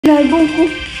Nalbong ko.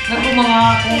 Naku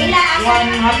mga kung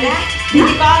happy.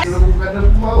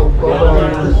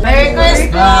 Merry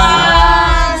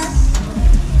Christmas!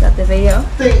 Dati Rhea.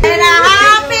 And a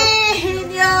happy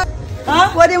New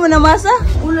Ha? Pwede mo na masa?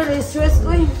 Ulo na stress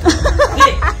ko eh.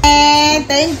 And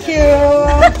thank you.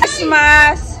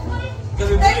 Christmas!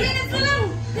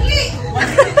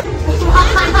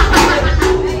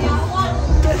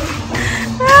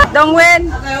 Dong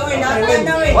Wen!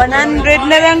 100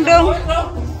 na lang dong.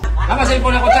 Ama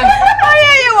cellphone ako dyan. Ay,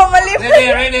 ayaw mo malip.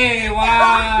 Ready.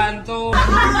 1, 2.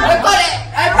 Ay, pa!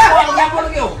 Ay, po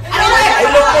lagi.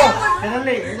 Ulog ko.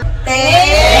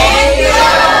 Thank you.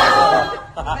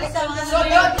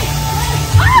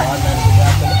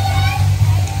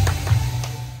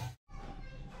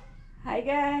 Hi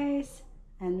guys!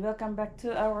 And welcome back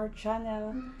to our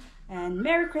channel. And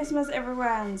Merry Christmas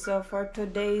everyone! So for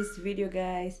today's video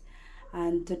guys,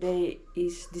 and today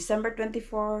is December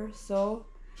 24, so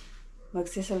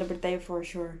magse-celebrate tayo for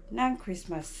sure ng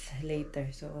Christmas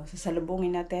later. So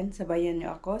sasalubungin natin, sabayan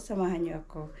nyo ako, samahan nyo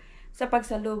ako sa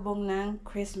pagsalubong ng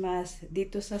Christmas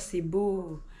dito sa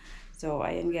Cebu. So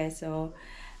ayan guys, so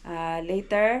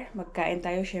later magkain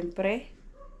tayo syempre.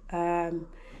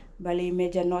 Bali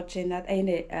medianoche na, ay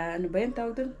hindi, ano ba yung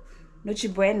tawag dun? Noche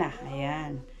Buena,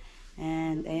 ayan.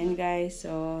 And ayan guys,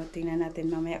 so tingnan natin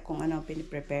mamaya kung ano ang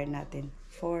piniprepare natin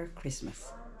for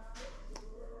Christmas.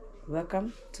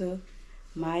 Welcome to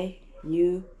my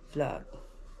new vlog.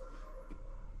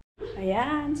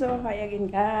 Ayan, so hi again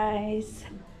guys.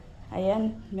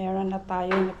 Ayan, meron na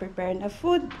tayo na prepare na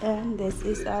food, and this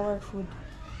is our food.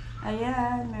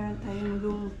 Ayan, meron tayong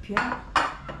lumpia,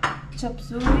 chop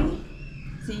suey,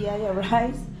 siyaya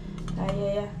rice,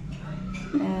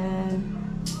 and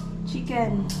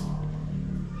chicken,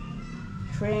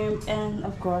 shrimp, and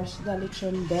of course the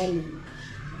lechon belly.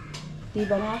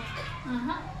 Diba nak?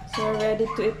 So ready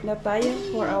to eat na tayo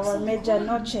for our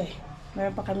medianoche.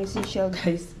 Meron pa kami seashell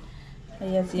guys.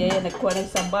 Ayan, siya nagkuha ng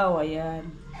sabaw. Ayan.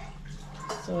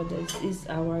 So this is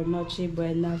our Noche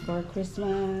Buena for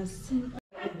Christmas.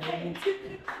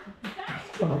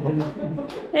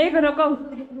 Hey, kunokong.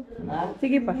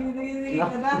 Sige pa. Merry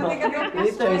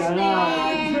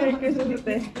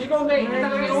Christmas. Ikaw, May. Kita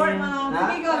ka yung word.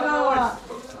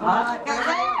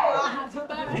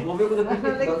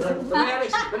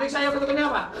 Alex, balik sa'yo ko ito kanya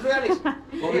ba? Alex.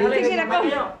 Sige na ko.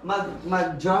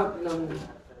 Mag-jog ng...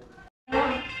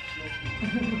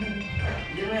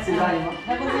 Sila mo?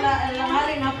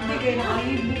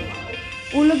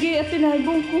 Ulagi at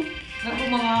tinalbong ko. Naku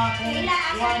mga kung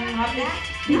happy.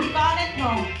 Kanet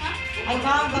mo. I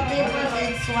found the papers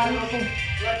and swallow ko.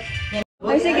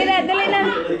 Ay, sige na, dali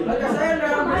na.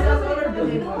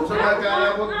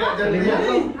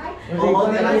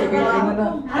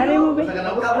 Ari mo ba?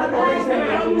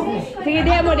 Sige,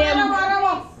 diya mo.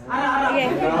 Sige.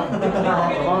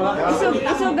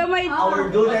 Isog gamay.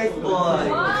 Our good-night boy!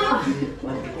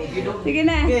 Sige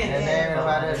na.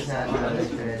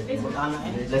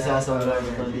 Bless us, O Lord,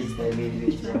 with all these daily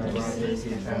rich and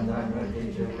mercy from the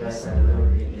advantage of Christ our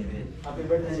Lord. Amen. Happy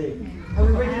birthday!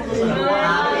 Happy birthday to you!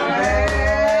 Happy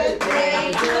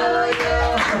birthday to you!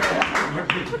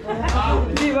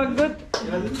 Di bagot.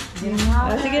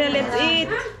 Sige na, let's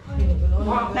eat.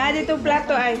 Na dito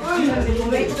plato ay.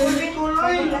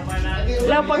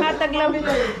 Law panghatag law.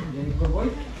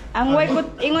 Ang way kut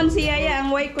ingon si Yaya,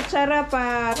 ang way kutsara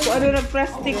pa kung ano nag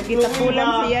plastic kita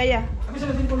pulang si Yaya.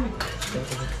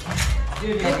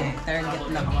 Target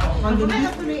lang.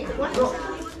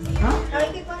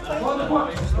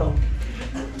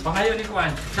 Pangayo ni Kwan.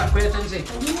 Kuya Tansi.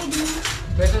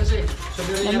 Kuya Tansi.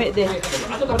 Nami de.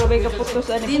 Pero bay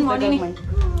kaputos ani Din mo ni. pagdagmay.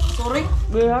 Sorry.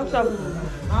 Bilang sab.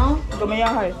 No?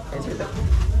 Gamayahay.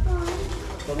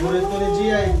 Pamulit ko ni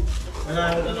G.I.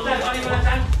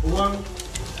 Uwang...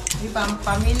 Di pa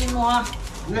pamili mo ha.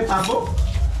 Hindi, pabo?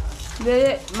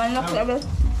 Dili manok sabi.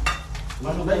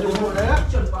 Dahil dugo na lang.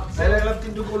 Dahil lang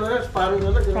tindugo na lang. Paro na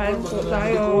lang. Kain po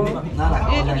tayo.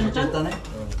 Nakaw na sa Kriston eh.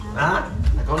 Ha?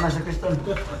 Nakaw na sa Kriston.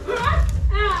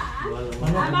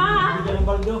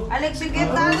 Alex, sige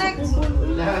Alex.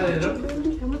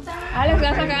 Alex,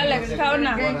 nasa ka Alex? Ikaw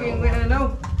na.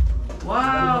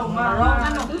 Wow, marong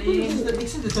ano?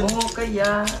 Oo,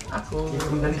 kaya ako.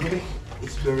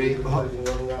 It's very hot.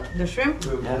 The shrimp?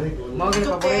 Mga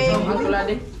paborito ang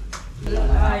kulade.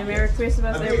 Hi, Merry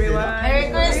Christmas everyone.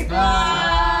 Merry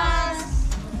Christmas!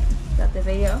 Dati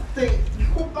Rhea.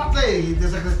 Kumpak eh. Ito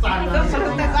sa Kristan.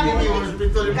 Hindi yung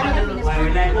hospital.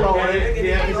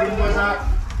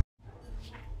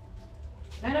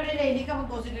 Ano nila, hindi ka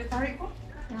mag-secretary ko?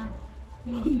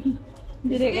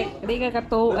 Hindi ka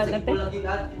katuan ate.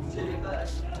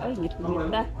 Ay,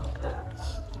 gitna.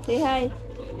 Say hi.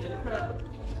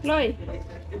 Chloe.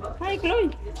 Hi, Chloe.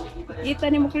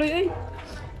 Kita ni mo, Chloe, oy.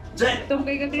 Itong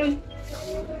kay ka, Chloe.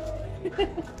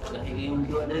 Yung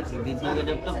dua dari video ka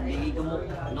laptop, hindi ka mo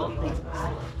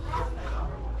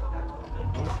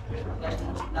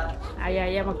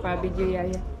Ay, magpa-video,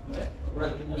 Yaya.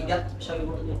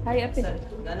 Hi, ate.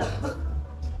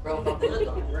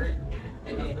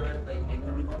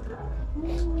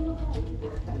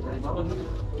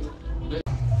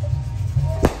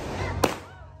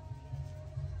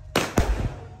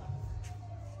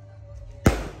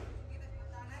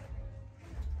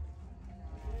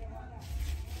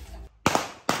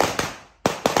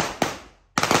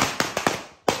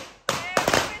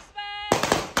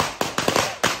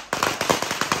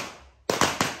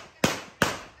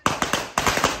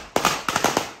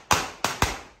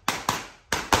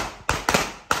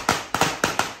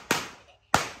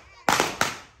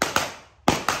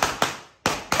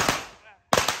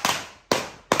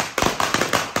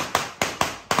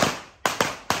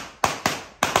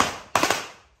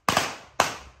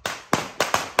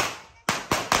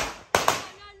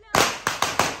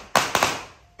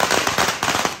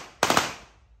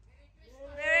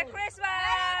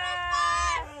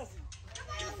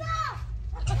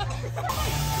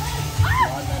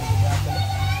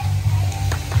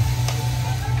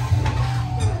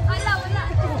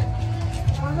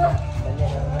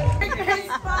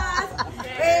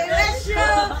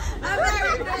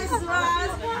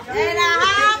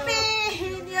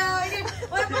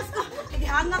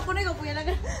 Hangak ko na ikaw, kuya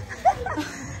lang.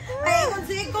 Ay, ikon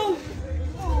si Ikong.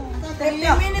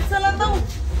 30 minutes na lang daw.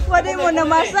 Wadi mo na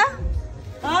masa?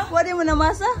 Ha? Wadi mo na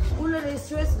masa? Wala na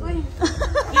stress ko eh.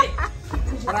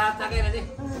 Barata kayo natin.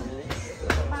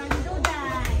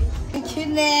 Thank you,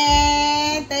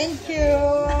 Neng. Thank you.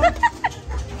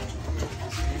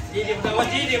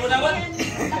 Gigi mo dawan.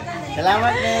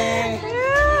 Salamat, Neng.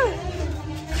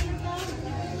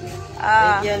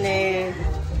 Thank you, Neng.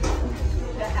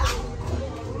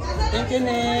 Thank you,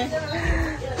 Neng.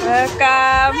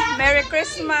 Welcome. Merry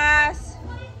Christmas.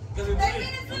 10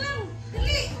 minutes na lang.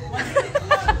 Dali.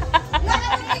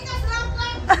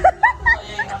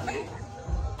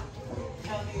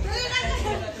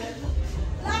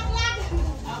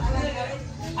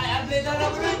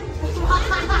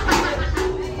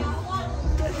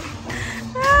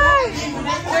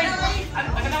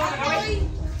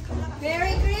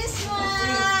 Merry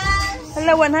Christmas!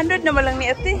 Hala, 100 na malang ni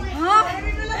ate. Ha?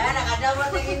 Nakadawa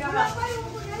na ginawa.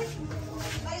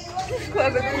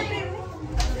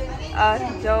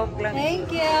 Joke lang. Thank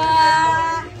you!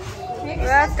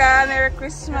 Welcome. Merry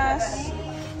Christmas.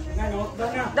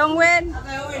 Dong Wen.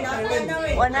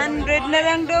 100 na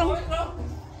lang dong.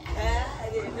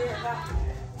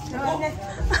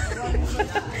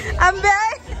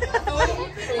 Ambay.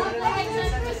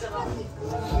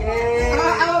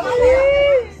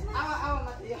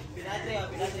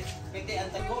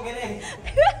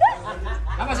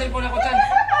 Apa cellphone ako dyan?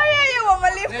 Ay, ayaw mo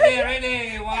malipit.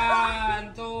 Ready.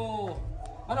 1,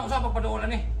 2. Ano sa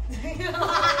pagpaduulan eh?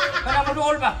 Kala mo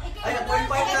duol ba? Ay, point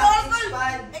point na.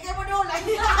 Ikaw mo doon. Ay,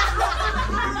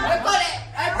 kole!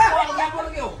 Ay, pa! Huwag ka po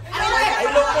lagi oh! Ay,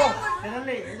 loko!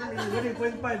 Dali,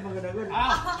 point five magadagon.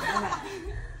 Ah!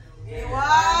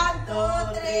 1,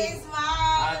 2, 3,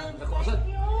 smile! Nakusad.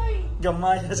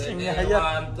 Gamay sa Ready, singaya.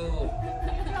 1, 2.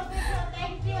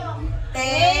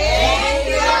 Thank